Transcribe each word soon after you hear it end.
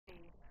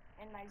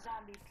and my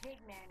zombie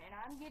pigman, and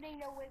I'm getting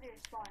the wither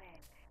spawn in.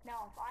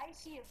 Now, if I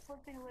see a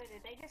flipping wither,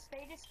 they just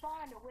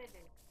spawn a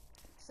wither.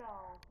 So,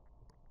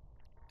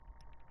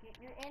 get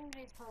your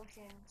invis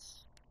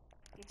potions,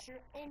 get your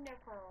ender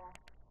pearl,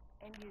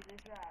 and do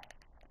this right.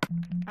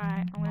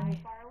 Alright, I'm gonna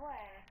be far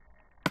away.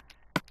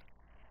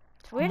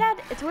 It's weird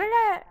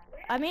that,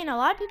 I mean, a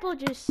lot of people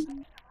just,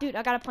 dude,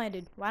 I got a plan,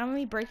 dude. Why don't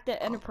we break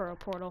the ender pearl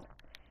portal?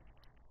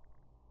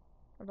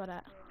 What about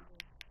that?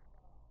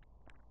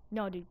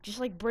 No, dude, just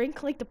like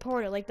break like the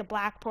portal, like the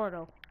black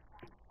portal.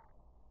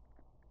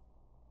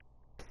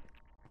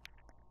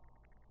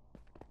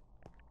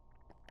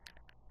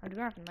 I do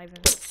have to knife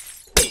him.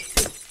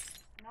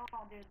 No,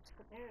 dude, just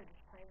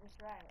play this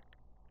right.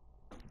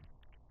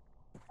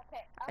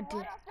 Okay,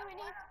 what else do we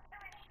need?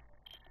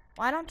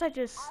 Why don't I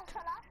just...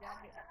 Ocelot?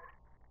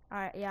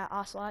 Alright, yeah,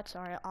 ocelots.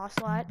 Alright,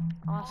 ocelot.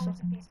 Awesome.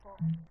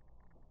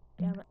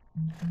 Yeah, but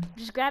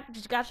just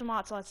grab some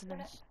ocelots and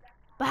then.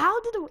 But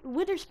how did the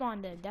wither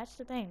spawn then? That's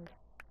the thing.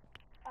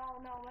 Oh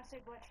no, unless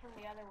it glitched from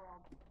the other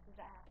world. Does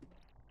that happen?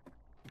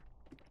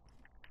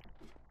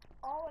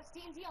 Oh, it's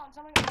TNT on.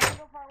 Someone go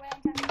far away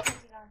and tell me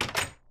TNT's on.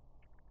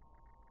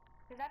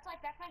 Cause that's my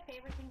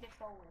favorite thing to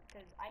troll with.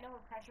 Cause I know a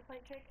pressure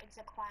plate trick. It's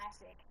a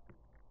classic.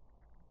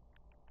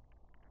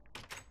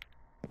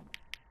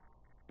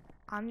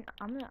 I'm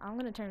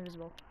gonna turn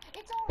invisible.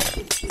 It's on.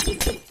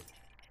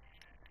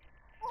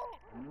 Oh,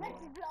 let's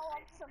blow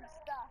up some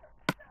stuff.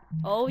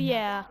 Oh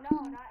yeah. No,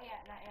 not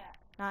yet, not yet.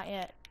 Not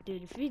yet,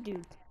 dude.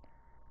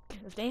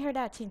 If they heard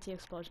that TNT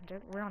explosion,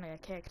 we're gonna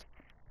get kicked.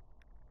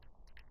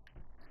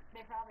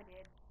 They probably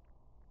did.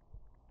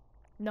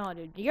 No,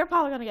 dude, you're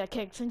probably gonna get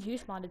kicked since you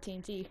spawned a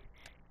TNT.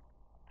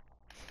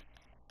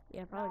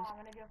 Yeah, probably. No, I'm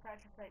gonna do a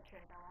pressure plate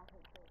trick. I want to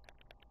trick.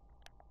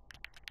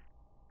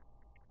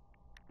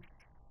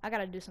 I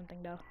gotta do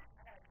something though.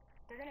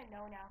 They're gonna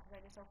know now because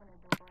I just opened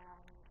a door and I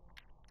was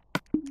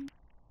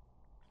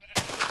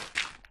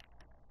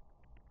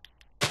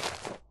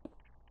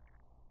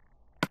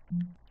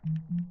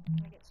I'm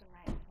gonna get some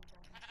night vision.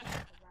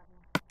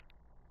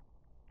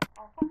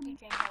 Oh, fuck you,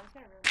 Chainsaw. I was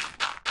gonna ruin it.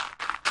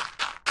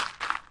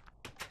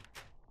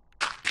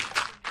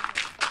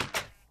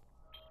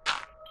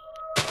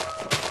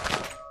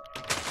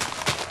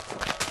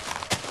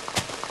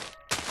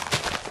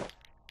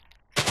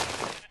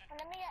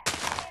 Let me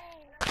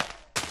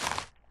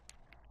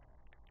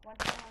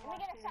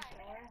get a sign.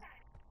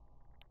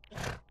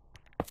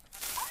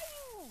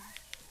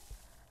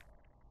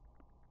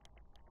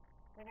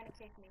 They're gonna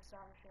kick me, so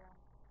I'm sure.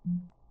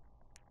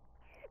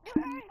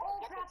 Dude,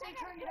 Oh crap, they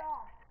turned it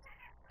off.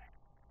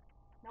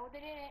 No, they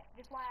didn't.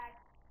 Just lag.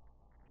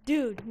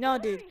 Dude, no,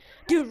 dude.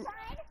 Blow up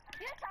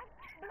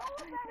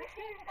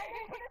everything. They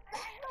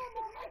know it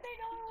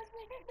was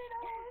me. They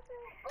know it was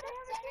me. Put a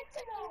sentence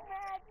in you,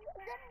 man.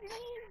 Then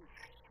leave.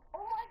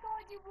 Oh my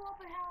god, you blew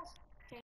up a house.